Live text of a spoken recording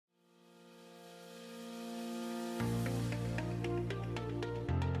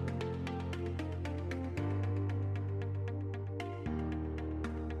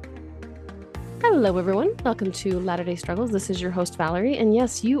Hello, everyone. Welcome to Latter-day Struggles. This is your host, Valerie. And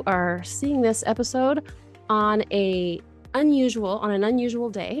yes, you are seeing this episode on an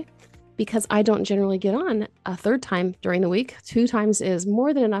unusual day because I don't generally get on a third time during the week. 2 times is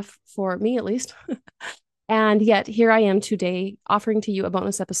more than enough for me, at least. And yet here I am today offering to you a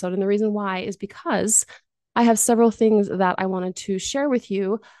bonus episode. And the reason why is because I have several things that I wanted to share with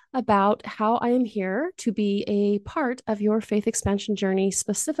you about how I am here to be a part of your faith expansion journey,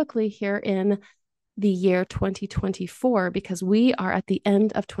 specifically here in the year 2024, because we are at the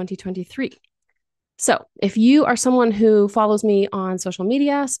end of 2023. So if you are someone who follows me on social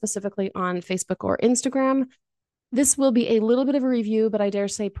media, specifically on Facebook or Instagram, this will be a little bit of a review, but I dare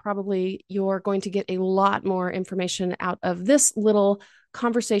say probably you're going to get a lot more information out of this little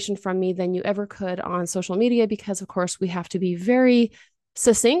conversation from me than you ever could on social media, because of course we have to be very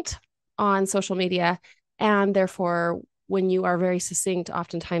succinct on social media. And therefore, when you are very succinct,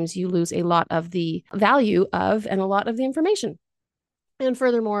 oftentimes you lose a lot of the value of and a lot of the information. And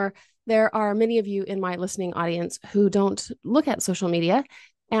furthermore, there are many of you in my listening audience who don't look at social media.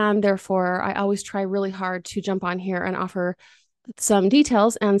 And therefore, I always try really hard to jump on here and offer some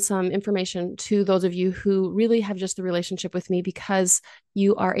details and some information to those of you who really have just the relationship with me because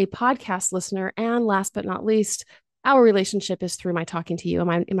you are a podcast listener. And last but not least, our relationship is through my talking to you. Am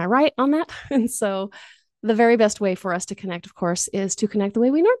I right on that? And so the very best way for us to connect, of course, is to connect the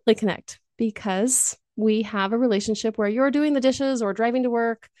way we normally connect, because we have a relationship where you're doing the dishes or driving to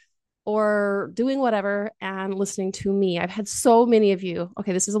work or doing whatever and listening to me. I've had so many of you.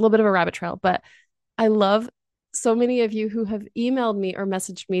 Okay, this is a little bit of a rabbit trail, but I love so many of you who have emailed me or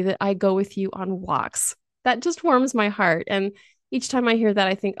messaged me that I go with you on walks. That just warms my heart. And each time I hear that,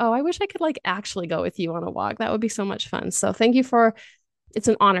 I think, oh, I wish I could actually go with you on a walk. That would be so much fun. So thank you it's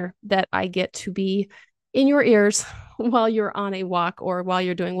an honor that I get to be in your ears while you're on a walk or while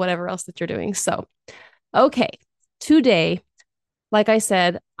you're doing whatever else that you're doing. So, okay, today, like I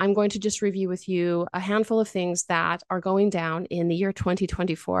said, I'm going to just review with you a handful of things that are going down in the year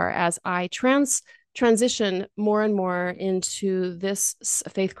 2024 as I transition more and more into this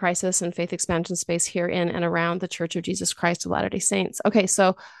faith crisis and faith expansion space here in and around the Church of Jesus Christ of Latter-day Saints. Okay,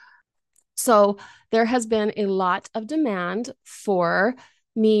 so there has been a lot of demand for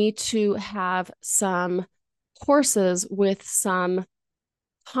me to have some courses with some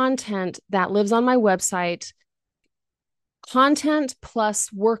content that lives on my website, content plus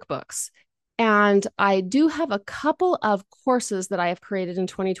workbooks. And I do have a couple of courses that I have created in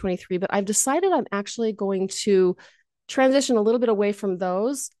 2023, but I've decided I'm actually going to transition a little bit away from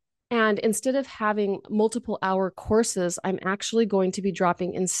those. And instead of having multiple hour courses, I'm actually going to be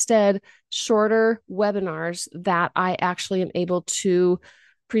dropping instead shorter webinars that I actually am able to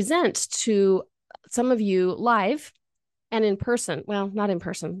present to some of you live and in person. Well, not in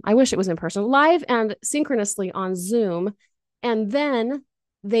person. I wish it was in person, live and synchronously on Zoom. And then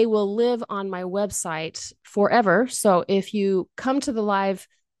they will live on my website forever. So if you come to the live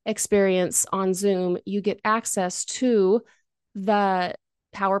experience on Zoom, you get access to the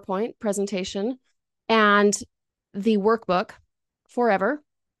PowerPoint presentation and the workbook forever.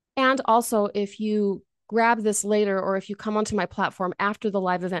 And also, if you grab this later, or if you come onto my platform after the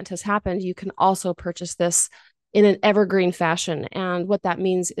live event has happened, you can also purchase this in an evergreen fashion. And what that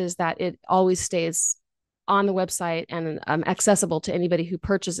means is that it always stays on the website and accessible to anybody who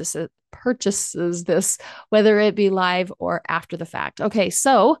purchases this, whether it be live or after the fact. Okay,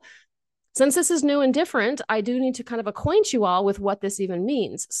 so since this is new and different, I do need to kind of acquaint you all with what this even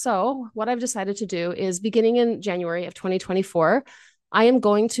means. So what I've decided to do is, beginning in January of 2024, I am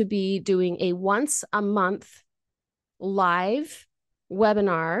going to be doing a once a month live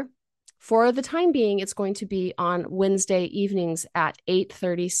webinar. For the time being, it's going to be on Wednesday evenings at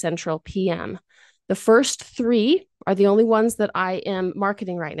 8:30 Central PM. The first 3 are the only ones that I am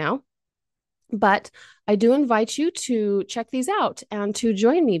marketing right now. But I do invite you to check these out and to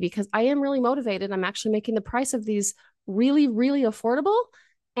join me, because I am really motivated. I'm actually making the price of these really, really affordable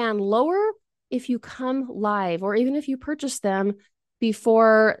and lower if you come live, or even if you purchase them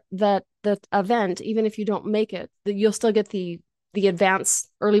before the event. Even if you don't make it, you'll still get the advanced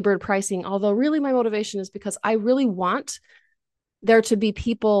early bird pricing. Although really my motivation is because I really want there to be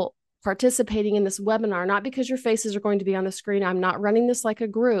people participating in this webinar, not because your faces are going to be on the screen. I'm not running this like a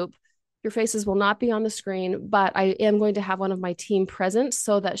group. Your faces will not be on the screen, but I am going to have one of my team present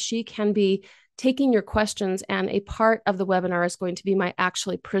so that she can be taking your questions. And a part of the webinar is going to be my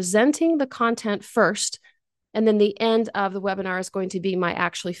actually presenting the content first. And then the end of the webinar is going to be my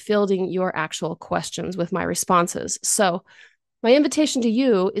actually fielding your actual questions with my responses. So my invitation to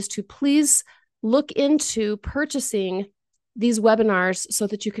you is to please look into purchasing these webinars so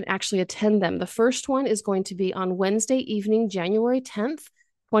that you can actually attend them. The first one is going to be on Wednesday evening, January 10th,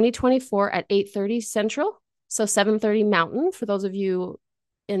 2024 at 8:30 Central, so 7:30 Mountain for those of you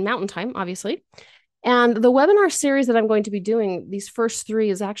in Mountain Time, obviously. And the webinar series that I'm going to be doing, these first three,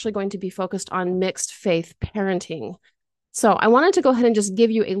 is actually going to be focused on mixed faith parenting. So I wanted to go ahead and just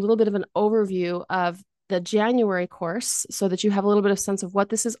give you a little bit of an overview of the January course so that you have a little bit of sense of what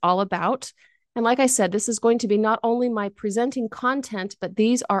this is all about. And like I said, this is going to be not only my presenting content, but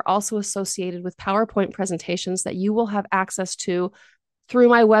these are also associated with PowerPoint presentations that you will have access to through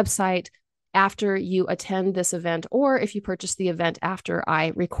my website after you attend this event, or if you purchase the event after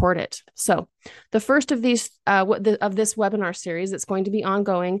I record it. So the first of these of this webinar series that's going to be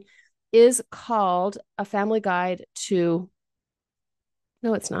ongoing is called A Family Guide to,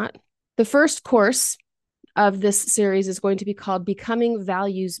 no, it's not. The first course of this series is going to be called Becoming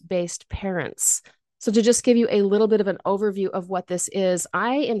Values-Based Parents. So to just give you a little bit of an overview of what this is,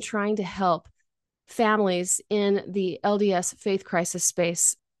 I am trying to help families in the LDS faith crisis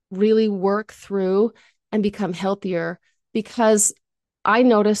space really work through and become healthier, because I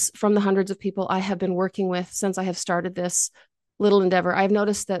notice from the hundreds of people I have been working with since I have started this little endeavor, I've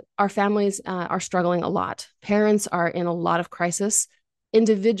noticed that our families are struggling a lot. Parents are in a lot of crisis.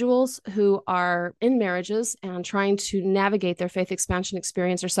 Individuals who are in marriages and trying to navigate their faith expansion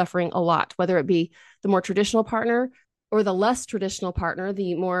experience are suffering a lot, whether it be the more traditional partner or the less traditional partner,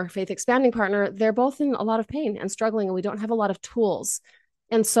 the more faith expanding partner. They're both in a lot of pain and struggling, and we don't have a lot of tools.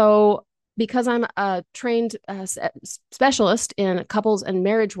 And so, because I'm a trained specialist in couples and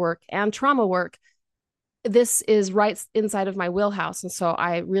marriage work and trauma work, this is right inside of my wheelhouse. And so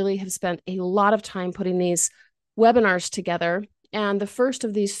I really have spent a lot of time putting these webinars together. And the first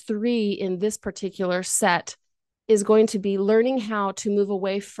of these three in this particular set is going to be learning how to move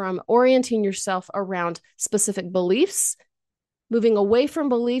away from orienting yourself around specific beliefs, moving away from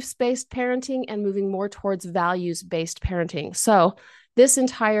beliefs-based parenting and moving more towards values-based parenting. So this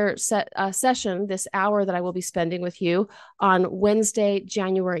entire session, this hour that I will be spending with you on Wednesday,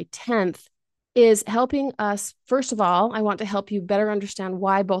 January 10th, is helping us. First of all, I want to help you better understand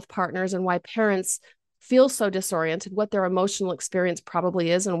why both partners and why parents feel so disoriented, what their emotional experience probably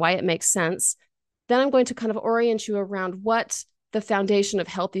is, and why it makes sense. Then I'm going to kind of orient you around what the foundation of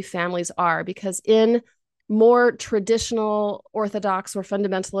healthy families are, because in more traditional Orthodox or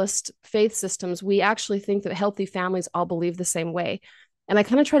fundamentalist faith systems, we actually think that healthy families all believe the same way. And I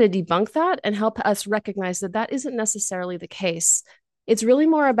kind of try to debunk that and help us recognize that that isn't necessarily the case. It's really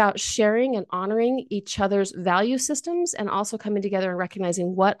more about sharing and honoring each other's value systems, and also coming together and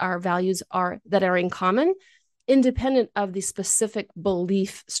recognizing what our values are that are in common, independent of the specific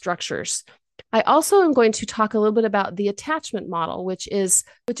belief structures. I also am going to talk a little bit about the attachment model, which is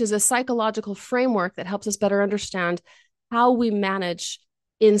a psychological framework that helps us better understand how we manage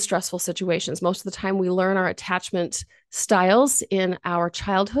in stressful situations. Most of the time we learn our attachment styles in our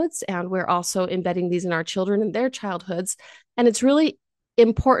childhoods, and we're also embedding these in our children and their childhoods. And it's really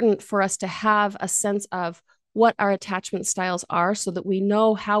important for us to have a sense of what our attachment styles are so that we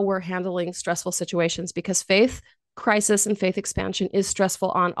know how we're handling stressful situations, because faith crisis and faith expansion is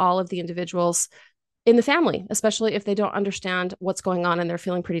stressful on all of the individuals in the family, especially if they don't understand what's going on and they're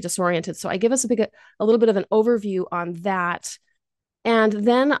feeling pretty disoriented. So I give us a little bit of an overview on that. And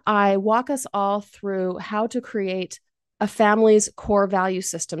then I walk us all through how to create a family's core value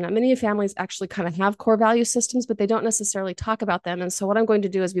system. Now, many families actually kind of have core value systems, but they don't necessarily talk about them. And so what I'm going to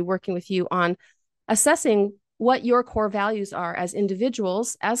do is be working with you on assessing what your core values are as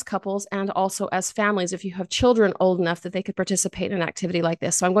individuals, as couples, and also as families, if you have children old enough that they could participate in an activity like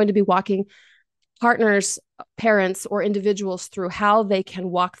this. So I'm going to be walking partners, parents, or individuals through how they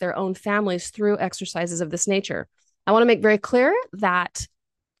can walk their own families through exercises of this nature. I want to make very clear that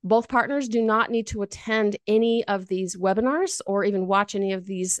both partners do not need to attend any of these webinars or even watch any of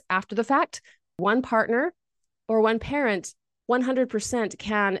these after the fact. One partner or one parent 100%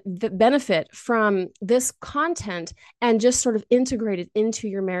 can benefit from this content and just sort of integrate it into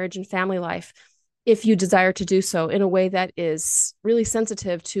your marriage and family life if you desire to do so in a way that is really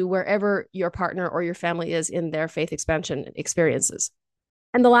sensitive to wherever your partner or your family is in their faith expansion experiences.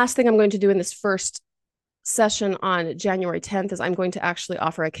 And the last thing I'm going to do in this first session on January 10th is I'm going to actually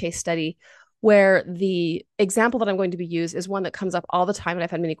offer a case study where the example that I'm going to be used is one that comes up all the time. And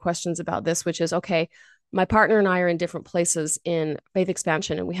I've had many questions about this, which is, okay, my partner and I are in different places in faith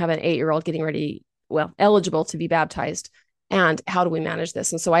expansion, and we have an 8-year-old getting ready, eligible to be baptized. And how do we manage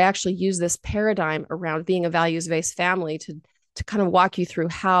this? And so I actually use this paradigm around being a values-based family to kind of walk you through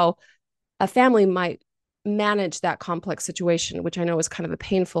how a family might manage that complex situation, which I know is kind of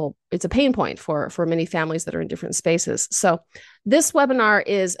it's a pain point for many families that are in different spaces. So this webinar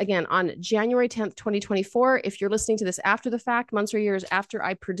is, again, on January 10th, 2024. If you're listening to this after the fact, months or years after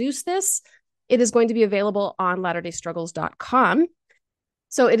I produce this, it is going to be available on latterdaystruggles.com.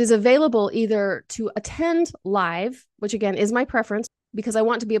 So it is available either to attend live, which again is my preference, because I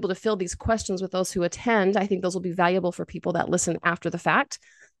want to be able to fill these questions with those who attend. I think those will be valuable for people that listen after the fact.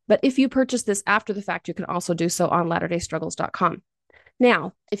 But if you purchase this after the fact, you can also do so on latterdaystruggles.com.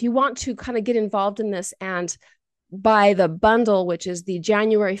 Now, if you want to kind of get involved in this and buy the bundle, which is the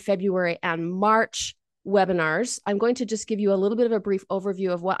January, February, and March webinars, I'm going to just give you a little bit of a brief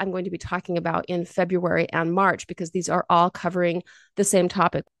overview of what I'm going to be talking about in February and March, because these are all covering the same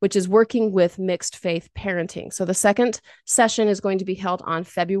topic, which is working with mixed faith parenting. So the second session is going to be held on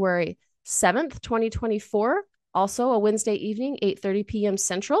February 7th, 2024, also a Wednesday evening, 8:30 p.m.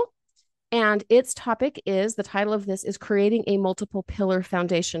 Central. And its topic is, the title of this is Creating a Multiple Pillar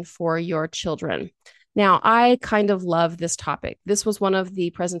Foundation for Your Children. Now, I kind of love this topic. This was one of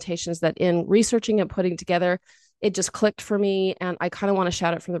the presentations that in researching and putting together, it just clicked for me. And I kind of want to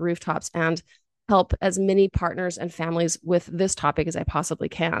shout it from the rooftops and help as many partners and families with this topic as I possibly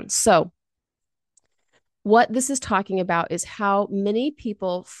can. So what this is talking about is how many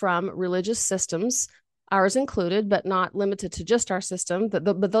people from religious systems, ours included, but not limited to just our system,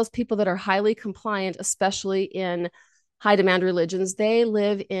 but those people that are highly compliant, especially in high demand religions, they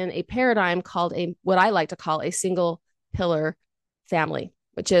live in a paradigm called what I like to call a single pillar family,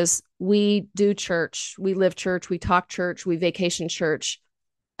 which is we do church, we live church, we talk church, we vacation church.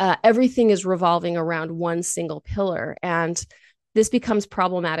 Everything is revolving around one single pillar. And this becomes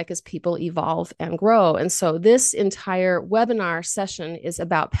problematic as people evolve and grow. And so this entire webinar session is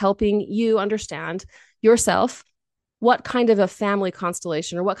about helping you understand yourself, what kind of a family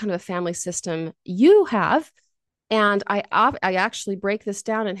constellation or what kind of a family system you have. And I actually break this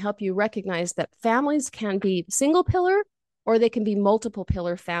down and help you recognize that families can be single pillar or they can be multiple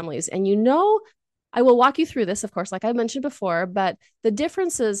pillar families. And I will walk you through this, of course, like I mentioned before, but the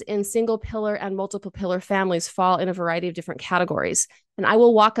differences in single pillar and multiple pillar families fall in a variety of different categories. And I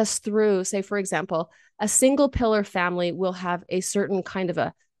will walk us through, say, for example, a single pillar family will have a certain kind of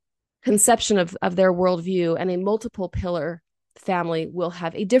a conception of their worldview, and a multiple pillar family will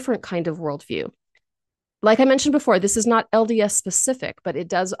have a different kind of worldview. Like I mentioned before, this is not LDS specific, but it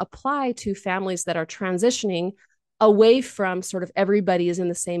does apply to families that are transitioning away from sort of everybody is in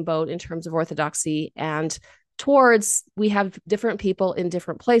the same boat in terms of orthodoxy and towards we have different people in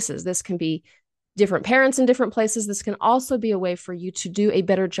different places. This can be different parents in different places. This can also be a way for you to do a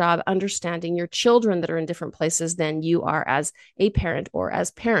better job understanding your children that are in different places than you are as a parent or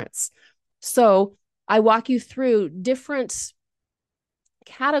as parents. So I walk you through different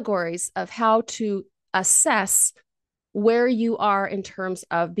categories of how to assess where you are in terms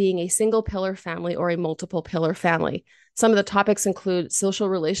of being a single pillar family or a multiple pillar family. Some of the topics include social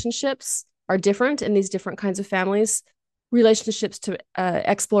relationships are different in these different kinds of families, relationships to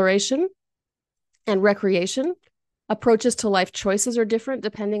exploration and recreation, approaches to life choices are different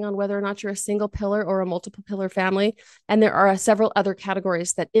depending on whether or not you're a single pillar or a multiple pillar family. And there are several other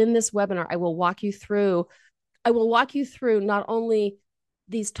categories that in this webinar, I will walk you through not only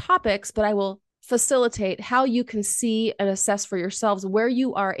these topics, but I will facilitate how you can see and assess for yourselves where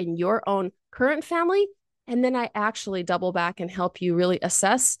you are in your own current family. And then I actually double back and help you really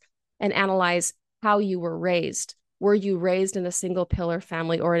assess and analyze how you were raised. Were you raised in a single pillar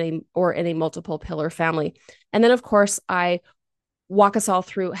family or in a multiple pillar family? And then, of course, I walk us all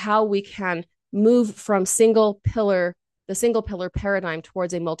through how we can move from the single pillar paradigm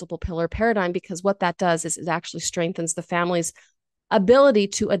towards a multiple pillar paradigm, because what that does is it actually strengthens the family's ability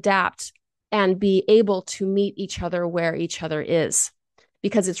to adapt and be able to meet each other where each other is,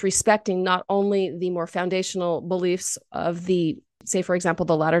 because it's respecting not only the more foundational beliefs of the, say, for example,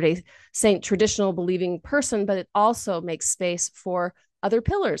 the Latter-day Saint traditional believing person, but it also makes space for other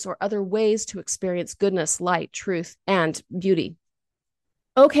pillars or other ways to experience goodness, light, truth, and beauty.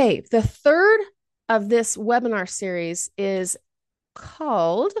 Okay, the third of this webinar series is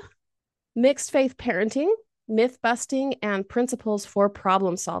called Mixed Faith Parenting, Myth Busting, and Principles for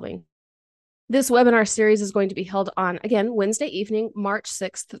Problem Solving. This webinar series is going to be held on, again, Wednesday evening, March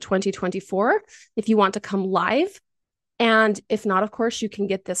 6th, 2024, if you want to come live. And if not, of course, you can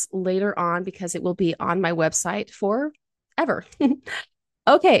get this later on because it will be on my website forever.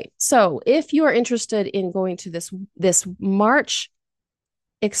 Okay, so if you are interested in going to this March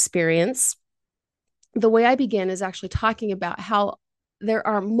experience, the way I begin is actually talking about how there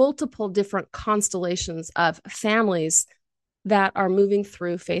are multiple different constellations of families that are moving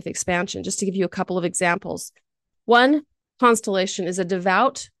through faith expansion. Just to give you a couple of examples. One constellation is a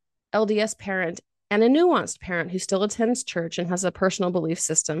devout LDS parent and a nuanced parent who still attends church and has a personal belief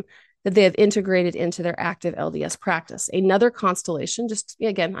system that they have integrated into their active LDS practice. Another constellation, just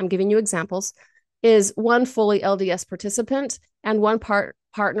again, I'm giving you examples, is one fully LDS participant and one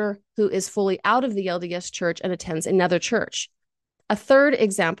partner who is fully out of the LDS church and attends another church. A third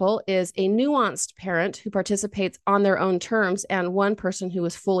example is a nuanced parent who participates on their own terms and one person who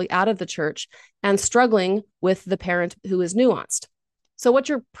is fully out of the church and struggling with the parent who is nuanced. So what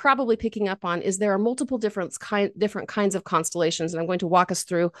you're probably picking up on is there are multiple different kinds of constellations, and I'm going to walk us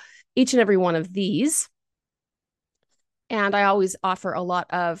through each and every one of these. And I always offer a lot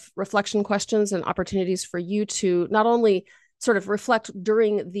of reflection questions and opportunities for you to not only sort of reflect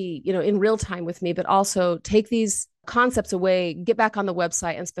during the, in real time with me, but also take these concepts away, get back on the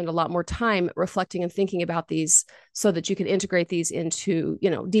website and spend a lot more time reflecting and thinking about these so that you can integrate these into,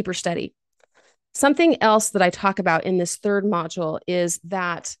 deeper study. Something else that I talk about in this third module is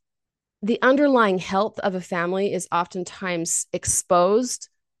that the underlying health of a family is oftentimes exposed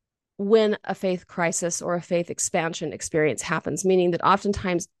when a faith crisis or a faith expansion experience happens, meaning that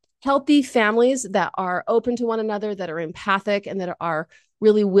oftentimes healthy families that are open to one another, that are empathic, and that are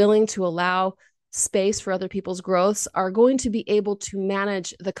really willing to allow space for other people's growths are going to be able to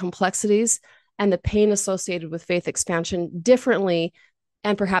manage the complexities and the pain associated with faith expansion differently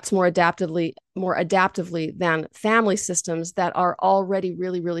and perhaps more adaptively than family systems that are already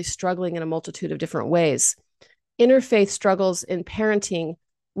really, really struggling in a multitude of different ways. Interfaith struggles in parenting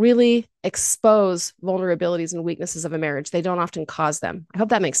really expose vulnerabilities and weaknesses of a marriage. They don't often cause them. I hope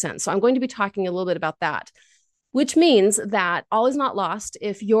that makes sense. So I'm going to be talking a little bit about that, which means that all is not lost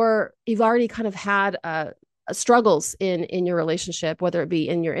if you've already kind of had struggles in your relationship, whether it be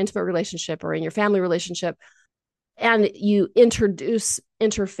in your intimate relationship or in your family relationship, and you introduce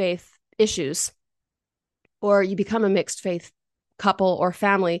interfaith issues, or you become a mixed faith couple or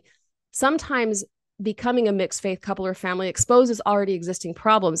family. Sometimes becoming a mixed faith couple or family exposes already existing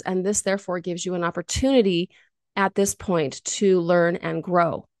problems, and this therefore gives you an opportunity at this point to learn and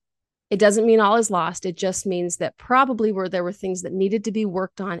grow. It doesn't mean all is lost. It just means that probably there were things that needed to be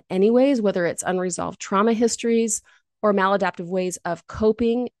worked on anyways, whether it's unresolved trauma histories or maladaptive ways of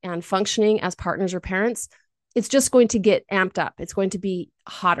coping and functioning as partners or parents. It's just going to get amped up. It's going to be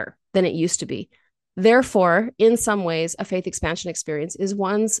hotter than it used to be. Therefore, in some ways, a faith expansion experience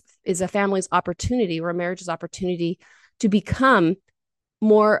is a family's opportunity or a marriage's opportunity to become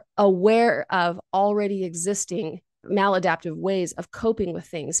more aware of already existing maladaptive ways of coping with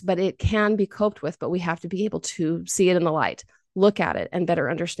things, but it can be coped with, but we have to be able to see it in the light, look at it, and better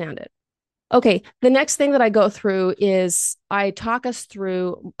understand it. Okay, the next thing that I go through is I talk us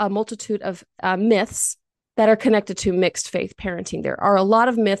through a multitude of myths that are connected to mixed faith parenting. There are a lot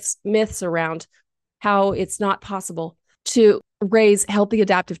of myths around how it's not possible to raise healthy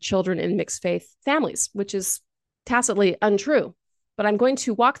adaptive children in mixed faith families, which is tacitly untrue. But I'm going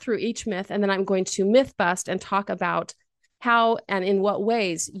to walk through each myth, and then I'm going to myth bust and talk about how and in what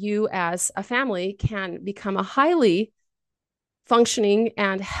ways you as a family can become a highly functioning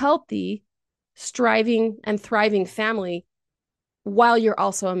and healthy, striving and thriving family while you're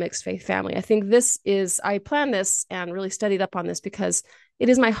also a mixed faith family. I think I planned this and really studied up on this because it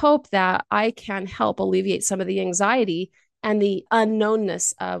is my hope that I can help alleviate some of the anxiety and the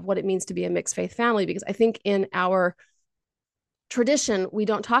unknownness of what it means to be a mixed faith family, because I think in our tradition, we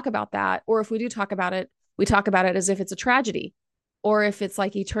don't talk about that. Or if we do talk about it, we talk about it as if it's a tragedy, or if it's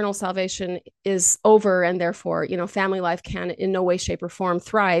like eternal salvation is over and therefore, family life can in no way, shape, or form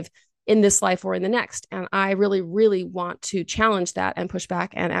thrive in this life or in the next. And I really, really want to challenge that and push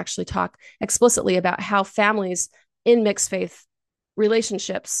back and actually talk explicitly about how families in mixed faith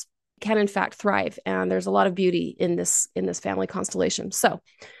relationships can in fact thrive. And there's a lot of beauty in this family constellation. So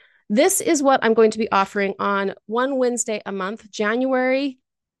this is what I'm going to be offering on one Wednesday a month, January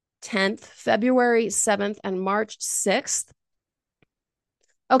 10th, February 7th, and March 6th.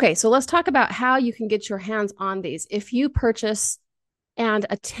 Okay, so let's talk about how you can get your hands on these. If you purchase and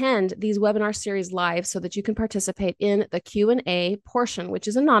attend these webinar series live so that you can participate in the Q&A portion, which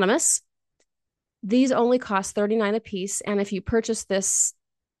is anonymous, these only cost $39 a piece. And if you purchase this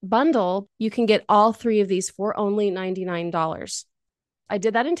bundle, you can get all three of these for only $99. I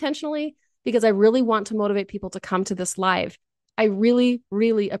did that intentionally because I really want to motivate people to come to this live. I really,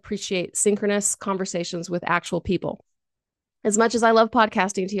 really appreciate synchronous conversations with actual people. As much as I love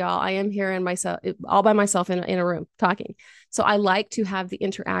podcasting to y'all, I am here all by myself in a room talking. So I like to have the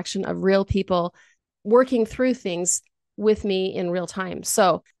interaction of real people working through things with me in real time.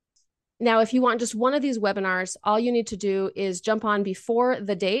 So Now, if you want just one of these webinars, all you need to do is jump on before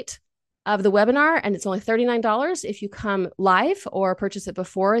the date of the webinar, and it's only $39 if you come live or purchase it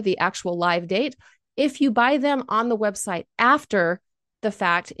before the actual live date. If you buy them on the website after the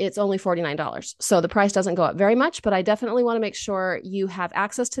fact, it's only $49. So the price doesn't go up very much, but I definitely want to make sure you have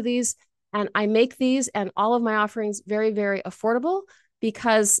access to these. And I make these and all of my offerings very, very affordable,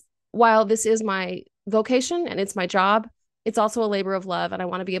 because while this is my vocation and it's my job, it's also a labor of love, and I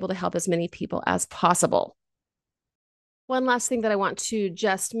want to be able to help as many people as possible. One last thing that I want to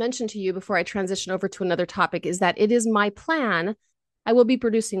just mention to you before I transition over to another topic is that it is my plan. I will be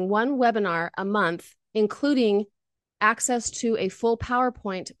producing one webinar a month, including access to a full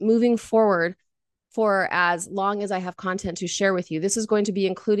PowerPoint moving forward for as long as I have content to share with you. This is going to be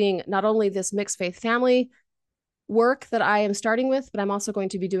including not only this mixed faith family work that I am starting with, but I'm also going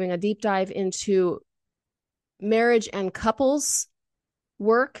to be doing a deep dive into marriage and couples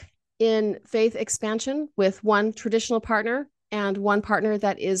work in faith expansion with one traditional partner and one partner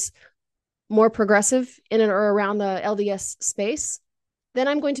that is more progressive in and or around the LDS space. Then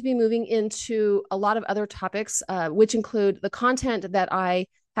I'm going to be moving into a lot of other topics, which include the content that I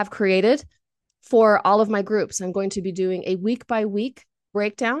have created for all of my groups. I'm going to be doing a week-by-week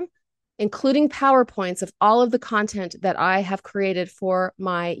breakdown, including PowerPoints of all of the content that I have created for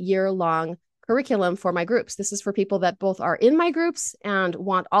my year-long curriculum for my groups. This is for people that both are in my groups and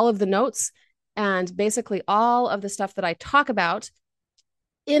want all of the notes and basically all of the stuff that I talk about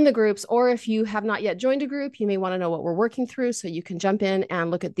in the groups. Or if you have not yet joined a group, you may want to know what we're working through, so you can jump in and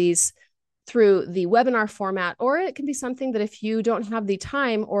look at these through the webinar format. Or it can be something that if you don't have the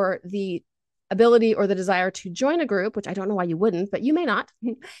time or the ability or the desire to join a group, which I don't know why you wouldn't, but you may not,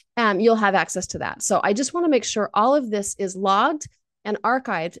 you'll have access to that. So I just want to make sure all of this is logged and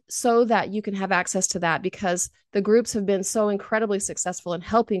archived so that you can have access to that, because the groups have been so incredibly successful in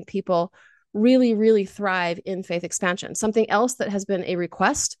helping people really, really thrive in faith expansion. Something else that has been a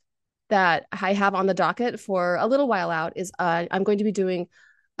request that I have on the docket for a little while out is I'm going to be doing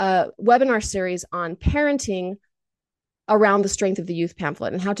a webinar series on parenting around the strength of the youth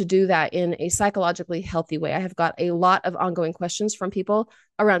pamphlet and how to do that in a psychologically healthy way. I have got a lot of ongoing questions from people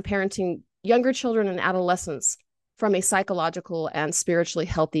around parenting younger children and adolescents from a psychological and spiritually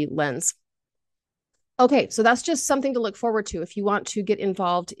healthy lens. Okay, so that's just something to look forward to. If you want to get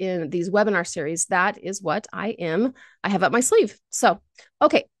involved in these webinar series, that is what I have up my sleeve. So,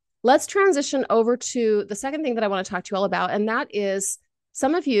 okay, let's transition over to the second thing that I want to talk to you all about. And that is,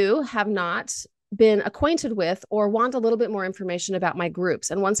 some of you have not been acquainted with or want a little bit more information about my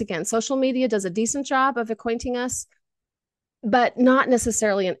groups. And once again, social media does a decent job of acquainting us, but not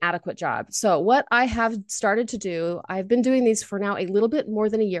necessarily an adequate job. So what I have started to do, I've been doing these for now a little bit more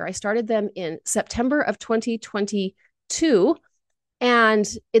than a year. I started them in September of 2022, and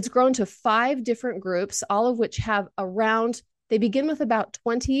it's grown to 5 different groups, all of which have they begin with about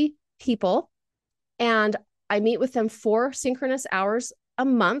 20 people, and I meet with them 4 synchronous hours a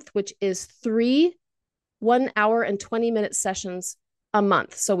month, which is 3 1 hour and 20-minute sessions a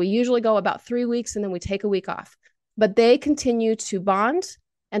month. So we usually go about 3 weeks and then we take a week off. But they continue to bond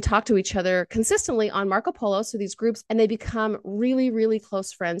and talk to each other consistently on Marco Polo, so these groups, and they become really, really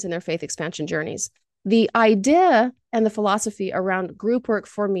close friends in their faith expansion journeys. The idea and the philosophy around group work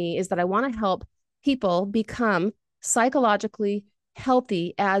for me is that I want to help people become psychologically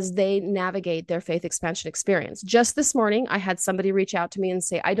healthy as they navigate their faith expansion experience. Just this morning, I had somebody reach out to me and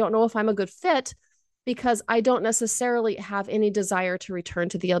say, I don't know if I'm a good fit because I don't necessarily have any desire to return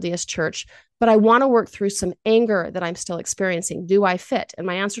to the LDS church, but I want to work through some anger that I'm still experiencing. Do I fit? And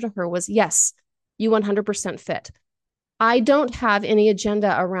my answer to her was, yes, you 100% fit. I don't have any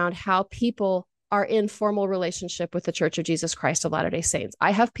agenda around how people are in formal relationship with the Church of Jesus Christ of Latter-day Saints. I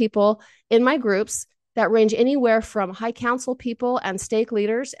have people in my groups that range anywhere from high council people and stake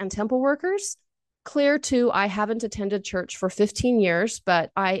leaders and temple workers, clear to I haven't attended church for 15 years,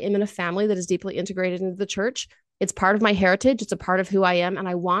 but I am in a family that is deeply integrated into the church. It's part of my heritage. It's a part of who I am. And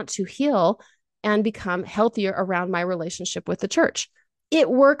I want to heal and become healthier around my relationship with the church. It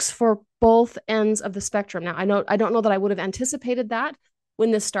works for both ends of the spectrum. Now, I don't know that I would have anticipated that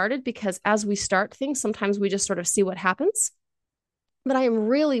when this started, because as we start things, sometimes we just sort of see what happens. But I am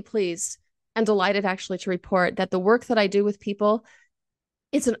really pleased and delighted actually to report that the work that I do with people,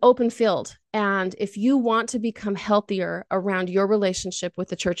 it's an open field. And if you want to become healthier around your relationship with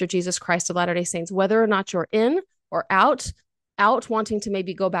the Church of Jesus Christ of Latter-day Saints, whether or not you're in or out wanting to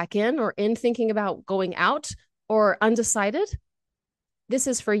maybe go back in, or in thinking about going out, or undecided, this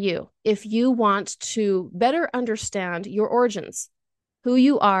is for you. If you want to better understand your origins, who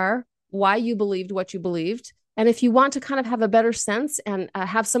you are, why you believed what you believed, And if you want to kind of have a better sense and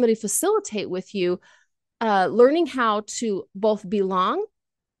have somebody facilitate with you, learning how to both belong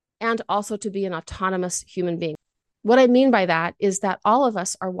and also to be an autonomous human being. What I mean by that is that all of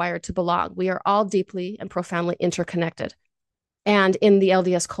us are wired to belong. We are all deeply and profoundly interconnected. And in the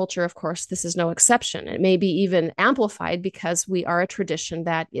LDS culture, of course, this is no exception. It may be even amplified because we are a tradition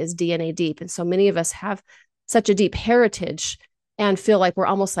that is DNA deep. And so many of us have such a deep heritage and feel like we're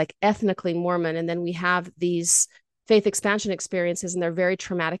almost like ethnically Mormon. And then we have these faith expansion experiences, and they're very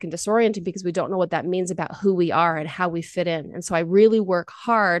traumatic and disorienting because we don't know what that means about who we are and how we fit in. And so I really work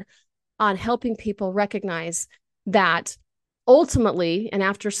hard on helping people recognize that ultimately, and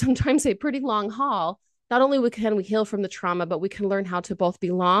after sometimes a pretty long haul, not only can we heal from the trauma, but we can learn how to both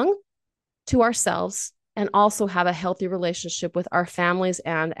belong to ourselves and also have a healthy relationship with our families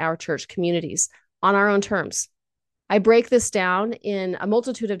and our church communities on our own terms. I break this down in a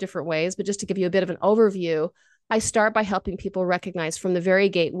multitude of different ways, but just to give you a bit of an overview, I start by helping people recognize from the very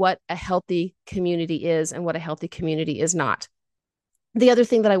gate what a healthy community is and what a healthy community is not. The other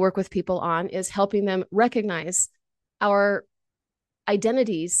thing that I work with people on is helping them recognize our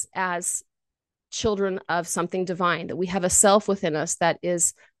identities as children of something divine, that we have a self within us that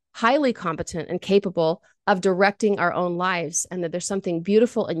is highly competent and capable of directing our own lives, and that there's something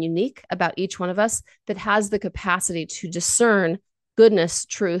beautiful and unique about each one of us that has the capacity to discern goodness,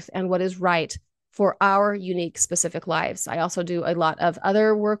 truth, and what is right for our unique, specific lives. I also do a lot of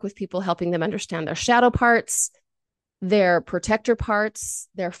other work with people, helping them understand their shadow parts, their protector parts,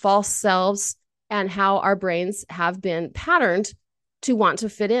 their false selves, and how our brains have been patterned to want to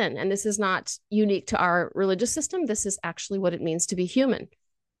fit in. And this is not unique to our religious system. This is actually what it means to be human.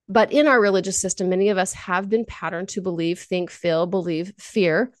 But in our religious system, many of us have been patterned to believe, think, feel, believe,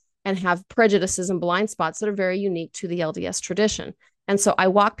 fear, and have prejudices and blind spots that are very unique to the LDS tradition. And so I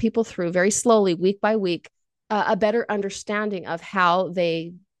walk people through very slowly, week by week, a better understanding of how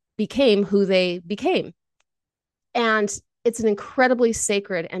they became who they became. And it's an incredibly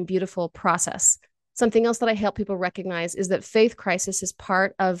sacred and beautiful process. Something else that I help people recognize is that faith crisis is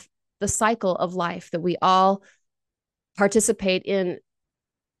part of the cycle of life, that we all participate in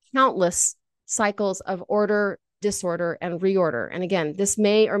countless cycles of order, disorder, and reorder. And again, this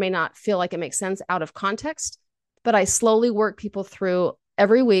may or may not feel like it makes sense out of context, but I slowly work people through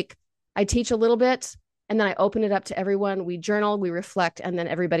every week. I teach a little bit, and then I open it up to everyone. We journal, we reflect, and then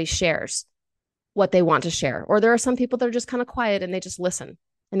everybody shares what they want to share. Or there are some people that are just kind of quiet and they just listen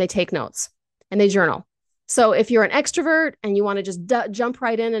and they take notes and they journal. So if you're an extrovert and you want to just jump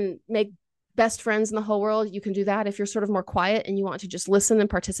right in and make best friends in the whole world, you can do that. If you're sort of more quiet and you want to just listen and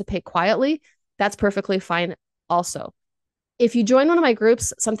participate quietly, that's perfectly fine also. If you join one of my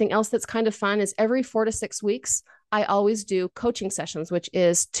groups, something else that's kind of fun is every 4 to 6 weeks, I always do coaching sessions, which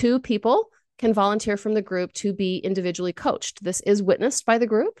is 2 people can volunteer from the group to be individually coached. This is witnessed by the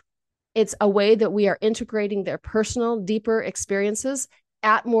group. It's a way that we are integrating their personal, deeper experiences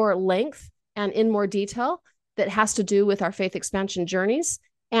at more length and in more detail that has to do with our faith expansion journeys.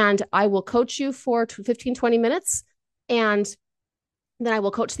 And I will coach you for 15, 20 minutes. And then I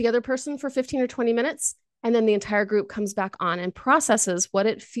will coach the other person for 15 or 20 minutes. And then the entire group comes back on and processes what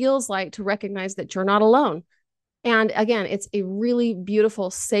it feels like to recognize that you're not alone. And again, it's a really beautiful,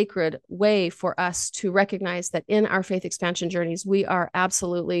 sacred way for us to recognize that in our faith expansion journeys, we are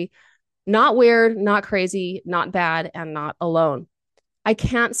absolutely not weird, not crazy, not bad, and not alone. I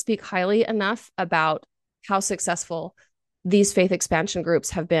can't speak highly enough about how successful these faith expansion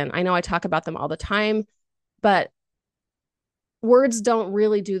groups have been. I know I talk about them all the time, but words don't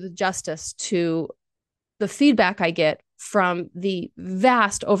really do the justice to the feedback I get from the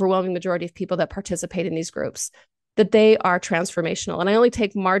vast, overwhelming majority of people that participate in these groups, that they are transformational. And I only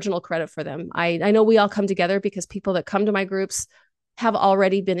take marginal credit for them. I know we all come together because people that come to my groups have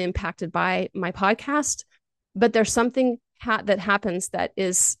already been impacted by my podcast, but there's something that happens that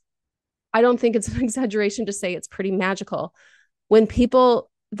is, I don't think it's an exaggeration to say it's pretty magical. When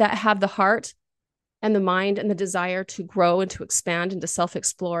people that have the heart and the mind and the desire to grow and to expand and to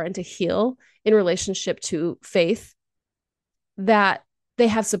self-explore and to heal in relationship to faith, that they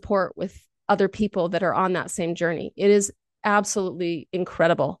have support with other people that are on that same journey. It is absolutely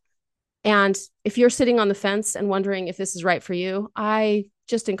incredible. And if you're sitting on the fence and wondering if this is right for you, I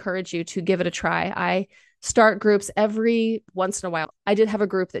just encourage you to give it a try. I start groups every once in a while. I did have a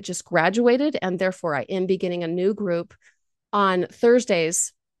group that just graduated, and therefore I am beginning a new group on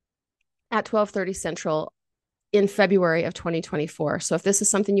Thursdays at 12:30 Central in February of 2024. So if this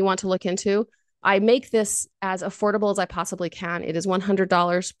is something you want to look into, I make this as affordable as I possibly can. It is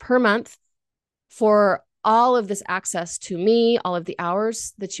 $100 per month for all of this access to me, all of the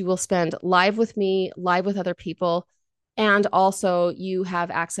hours that you will spend live with me, live with other people. And also you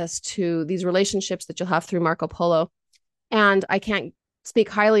have access to these relationships that you'll have through Marco Polo. And I can't speak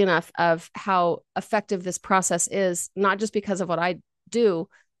highly enough of how effective this process is, not just because of what I do,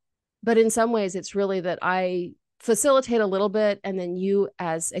 but in some ways it's really that I facilitate a little bit, and then you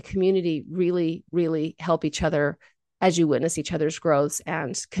as a community really, really help each other as you witness each other's growths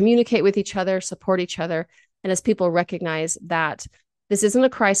and communicate with each other, support each other. And as people recognize that this isn't a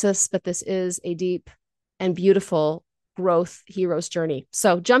crisis, but this is a deep and beautiful growth hero's journey.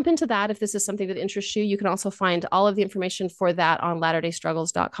 So jump into that if this is something that interests you. You can also find all of the information for that on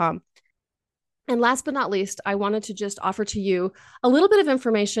latterdaystruggles.com. And last but not least, I wanted to just offer to you a little bit of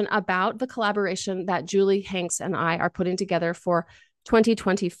information about the collaboration that Julie Hanks and I are putting together for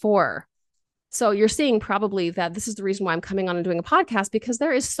 2024. So you're seeing probably that this is the reason why I'm coming on and doing a podcast, because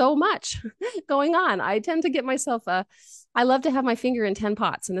there is so much going on. I tend to get myself I love to have my finger in 10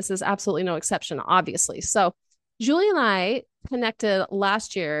 pots, and this is absolutely no exception, obviously. So Julie and I connected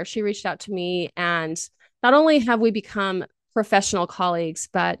last year. She reached out to me, and not only have we become professional colleagues,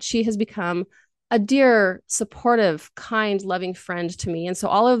 but she has become a dear, supportive, kind, loving friend to me. And so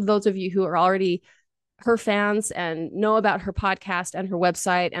all of those of you who are already her fans and know about her podcast and her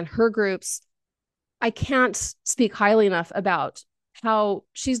website and her groups, I can't speak highly enough about how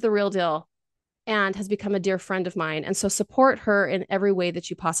she's the real deal and has become a dear friend of mine. And so support her in every way that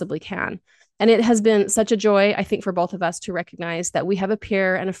you possibly can. And it has been such a joy, I think, for both of us to recognize that we have a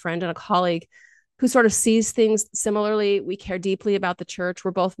peer and a friend and a colleague who sort of sees things similarly. We care deeply about the church. We're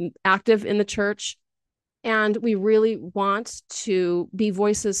both active in the church, and we really want to be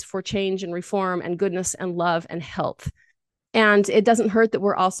voices for change and reform and goodness and love and health. And it doesn't hurt that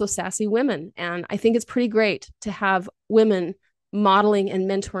we're also sassy women. And I think it's pretty great to have women modeling and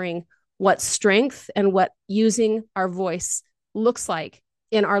mentoring what strength and what using our voice looks like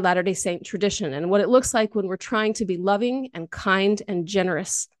in our Latter-day Saint tradition, and what it looks like when we're trying to be loving and kind and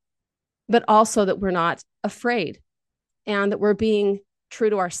generous, but also that we're not afraid and that we're being true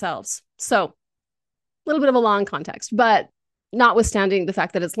to ourselves. So a little bit of a long context, but notwithstanding the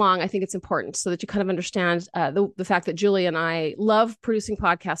fact that it's long, I think it's important so that you kind of understand the fact that Julie and I love producing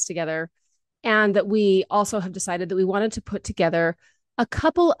podcasts together, and that we also have decided that we wanted to put together a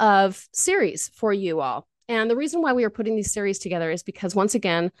couple of series for you all. And the reason why we are putting these series together is because, once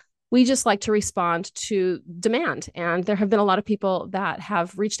again, we just like to respond to demand. And there have been a lot of people that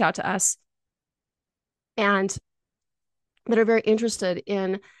have reached out to us and that are very interested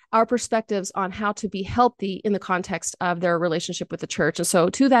in our perspectives on how to be healthy in the context of their relationship with the church. And so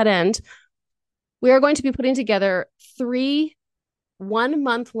to that end, we are going to be putting together 3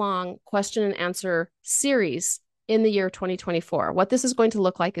 1-month-long question and answer series in the year 2024. What this is going to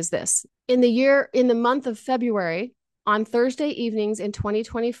look like is this. In the month of February, on Thursday evenings in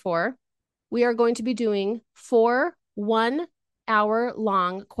 2024, we are going to be doing 4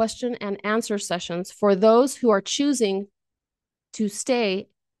 1-hour-long question and answer sessions for those who are choosing to stay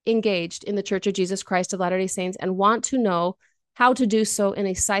engaged in the Church of Jesus Christ of Latter-day Saints and want to know how to do so in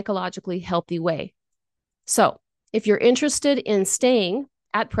a psychologically healthy way. So if you're interested in staying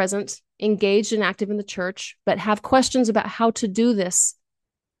at present engaged and active in the church, but have questions about how to do this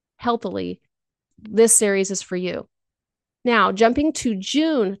healthily, this series is for you. Now, jumping to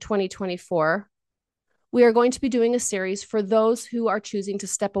June 2024, we are going to be doing a series for those who are choosing to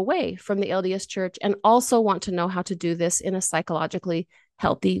step away from the LDS Church and also want to know how to do this in a psychologically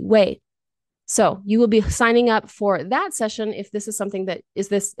healthy way. So you will be signing up for that session if this is something that if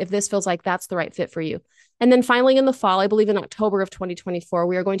this feels like that's the right fit for you. And then finally in the fall, I believe in October of 2024,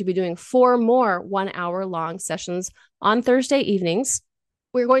 we are going to be doing 4 more 1-hour-long sessions on Thursday evenings.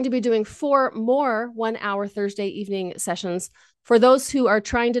 We're going to be doing 4 more 1-hour Thursday evening sessions for those who are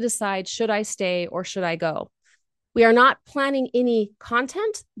trying to decide, should I stay or should I go? We are not planning any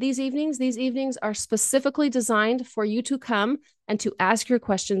content these evenings. These evenings are specifically designed for you to come and to ask your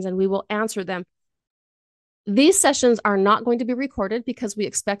questions, and we will answer them. These sessions are not going to be recorded because we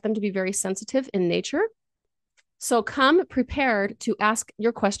expect them to be very sensitive in nature. So come prepared to ask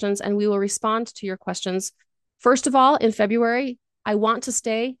your questions, and we will respond to your questions. First of all, in February, I want to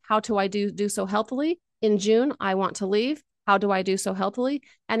stay. How do I do so healthily? In June, I want to leave. How do I do so healthily?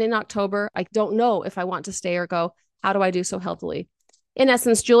 And in October, I don't know if I want to stay or go. How do I do so healthily? In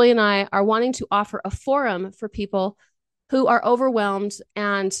essence, Julie and I are wanting to offer a forum for people who are overwhelmed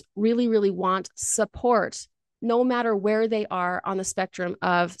and really, really want support, no matter where they are on the spectrum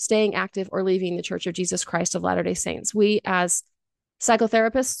of staying active or leaving the Church of Jesus Christ of Latter-day Saints. We, as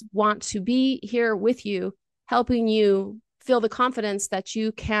psychotherapists, want to be here with you, helping you feel the confidence that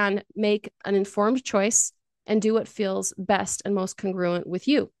you can make an informed choice and do what feels best and most congruent with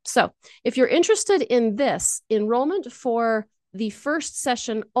you. So if you're interested in this, enrollment for the first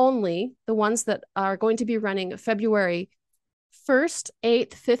session only, the ones that are going to be running February 1st, 8th,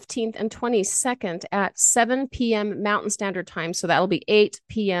 15th, and 22nd at 7 p.m. Mountain Standard Time. So that'll be 8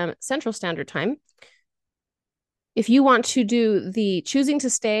 p.m. Central Standard Time. If you want to do the choosing to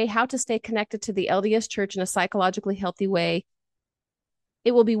stay, how to stay connected to the LDS Church in a psychologically healthy way,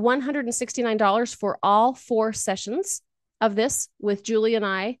 it will be $169 for all 4 sessions of this with Julie and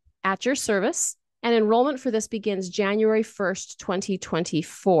I at your service. And enrollment for this begins January 1st,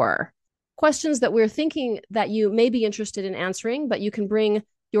 2024. Questions that we're thinking that you may be interested in answering, but you can bring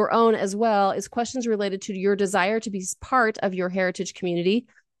your own as well, is questions related to your desire to be part of your heritage community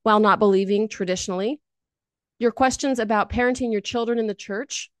while not believing traditionally. Your questions about parenting your children in the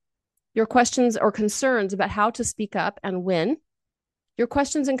church. Your questions or concerns about how to speak up and when. Your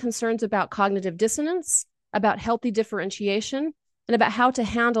questions and concerns about cognitive dissonance, about healthy differentiation, and about how to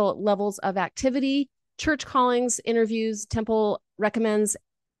handle levels of activity, church callings, interviews, temple recommends,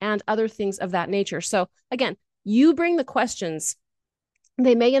 and other things of that nature. So again, you bring the questions.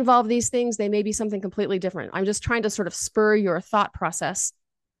 They may involve these things. They may be something completely different. I'm just trying to sort of spur your thought process.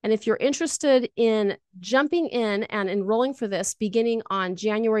 And if you're interested in jumping in and enrolling for this beginning on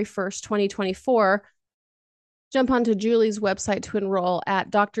January 1st, 2024, jump onto Julie's website to enroll at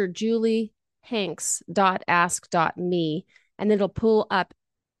drjuliehanks.ask.me, and it'll pull up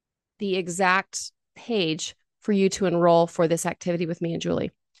the exact page for you to enroll for this activity with me and Julie.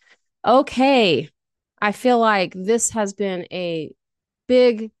 Okay, I feel like this has been a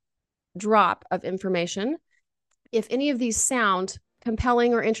big drop of information. If any of these sound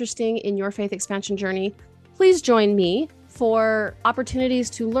compelling or interesting in your faith expansion journey, please join me for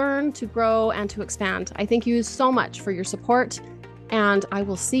opportunities to learn, to grow, and to expand. I thank you so much for your support, and I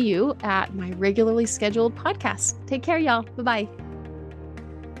will see you at my regularly scheduled podcast. Take care, y'all. Bye-bye.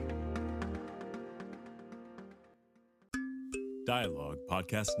 Dialogue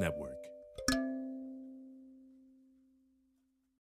Podcast Network.